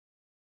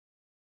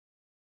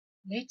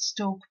Let's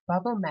talk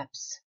bubble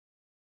maps.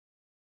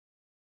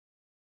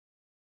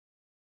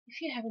 If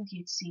you haven't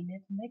yet seen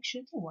it, make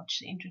sure to watch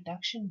the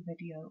introduction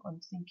video on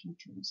thinking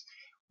tools,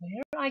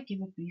 where I give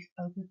a brief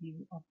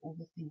overview of all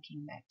the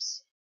thinking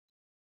maps.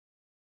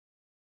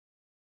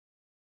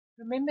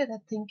 Remember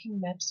that thinking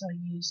maps are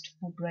used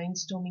for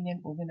brainstorming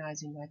and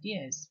organizing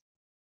ideas.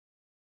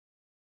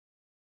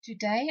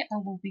 Today I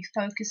will be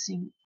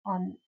focusing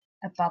on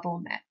a bubble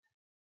map.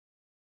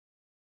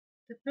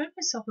 The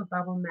purpose of a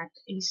bubble map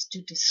is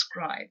to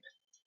describe.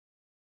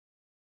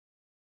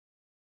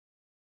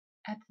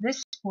 At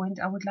this point,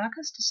 I would like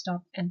us to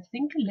stop and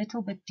think a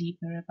little bit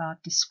deeper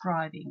about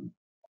describing.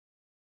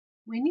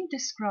 When you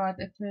describe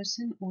a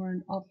person or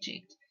an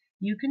object,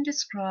 you can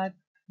describe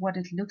what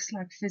it looks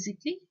like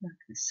physically, like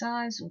the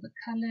size or the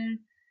color,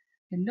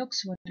 the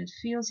looks, what it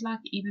feels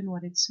like, even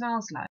what it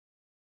smells like.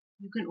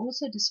 You can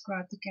also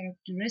describe the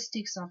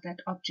characteristics of that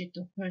object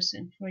or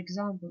person. For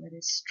example, it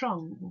is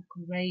strong or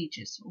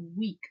courageous or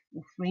weak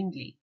or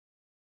friendly.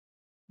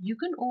 You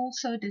can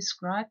also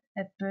describe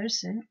a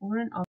person or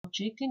an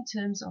object in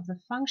terms of the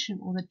function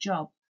or the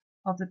job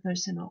of the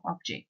person or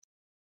object.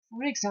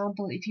 For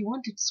example, if you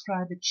want to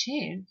describe a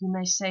chair, you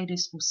may say it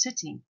is for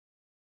sitting.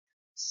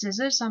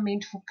 Scissors are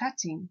meant for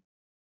cutting.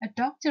 A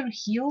doctor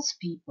heals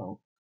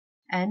people,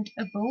 and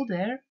a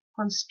builder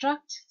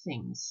constructs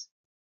things.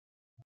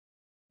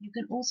 You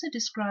can also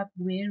describe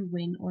where,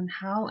 when, or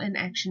how an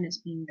action is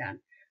being done.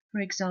 For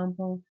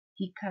example,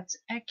 he cuts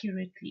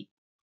accurately.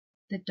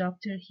 The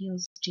doctor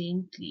heals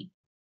gently.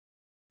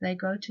 They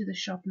go to the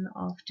shop in the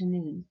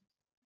afternoon.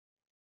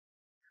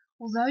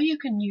 Although you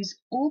can use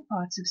all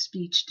parts of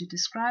speech to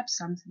describe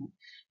something,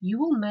 you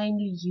will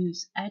mainly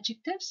use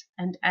adjectives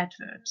and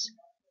adverbs.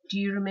 Do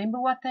you remember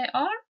what they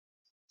are?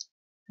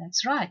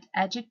 That's right.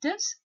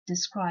 Adjectives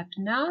describe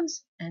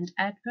nouns and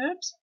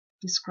adverbs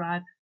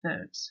describe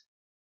verbs.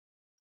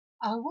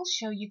 I will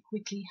show you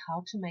quickly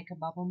how to make a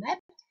bubble map,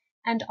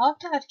 and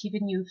after I've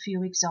given you a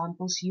few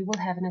examples, you will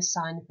have an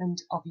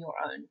assignment of your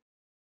own.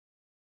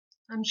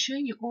 I'm sure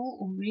you all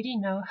already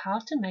know how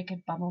to make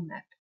a bubble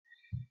map.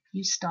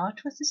 You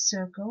start with a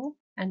circle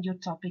and your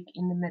topic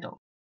in the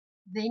middle.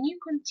 Then you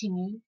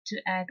continue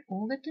to add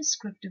all the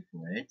descriptive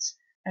words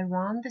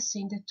around the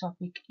center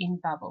topic in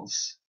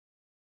bubbles.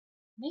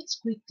 Let's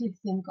quickly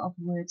think of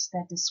words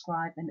that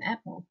describe an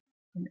apple.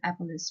 An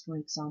apple is, for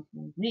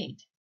example, red.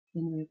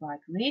 Then we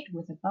write red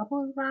with a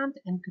bubble around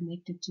and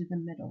connect it to the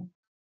middle.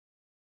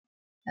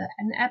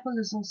 An apple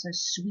is also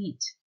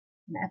sweet.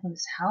 An apple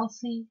is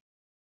healthy.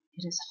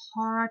 It is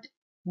hard.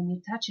 When you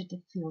touch it,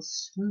 it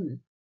feels smooth.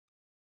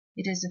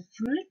 It is a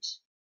fruit.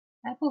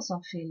 Apples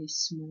are fairly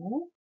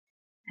small,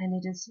 and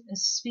it is a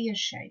sphere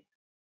shape.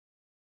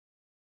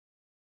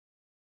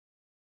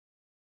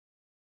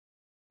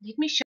 Let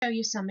me show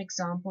you some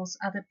examples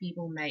other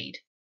people made.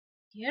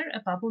 Here, a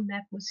bubble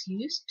map was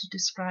used to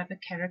describe a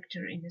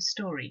character in a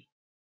story.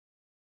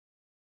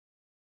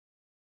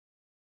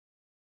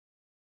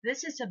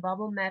 This is a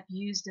bubble map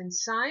used in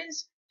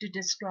science to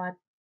describe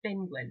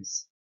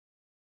penguins.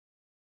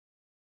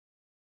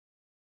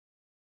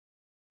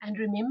 And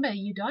remember,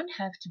 you don't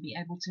have to be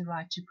able to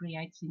write to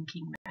create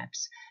thinking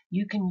maps.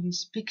 You can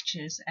use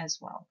pictures as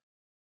well.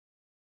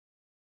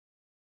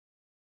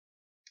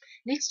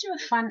 Let's do a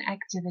fun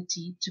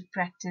activity to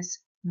practice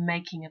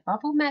making a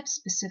bubble map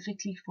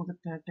specifically for the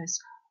purpose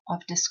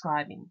of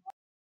describing.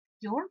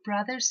 Your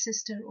brother,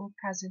 sister, or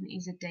cousin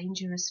is a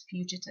dangerous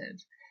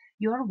fugitive.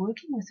 You are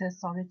working with the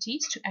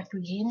authorities to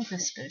apprehend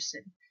this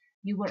person.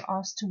 You were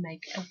asked to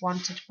make a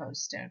wanted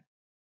poster.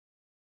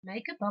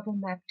 Make a bubble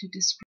map to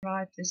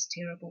describe this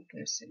terrible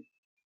person.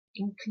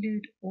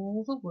 Include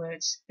all the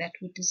words that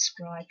would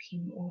describe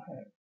him or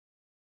her.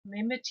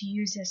 Remember to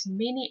use as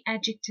many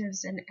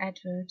adjectives and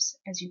adverbs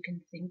as you can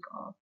think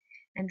of.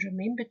 And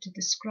remember to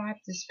describe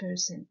this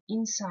person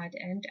inside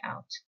and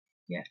out.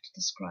 You have to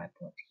describe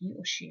what he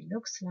or she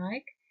looks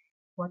like,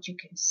 what you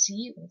can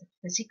see or the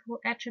physical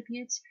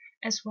attributes,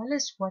 as well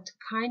as what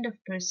kind of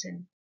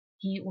person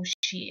he or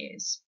she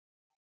is.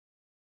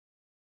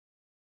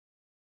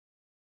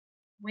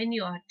 When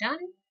you are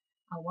done,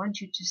 I want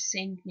you to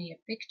send me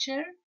a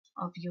picture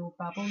of your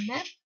bubble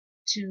map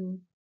to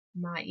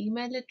my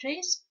email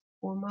address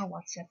or my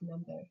WhatsApp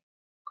number.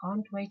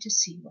 Can't wait to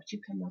see what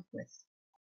you come up with.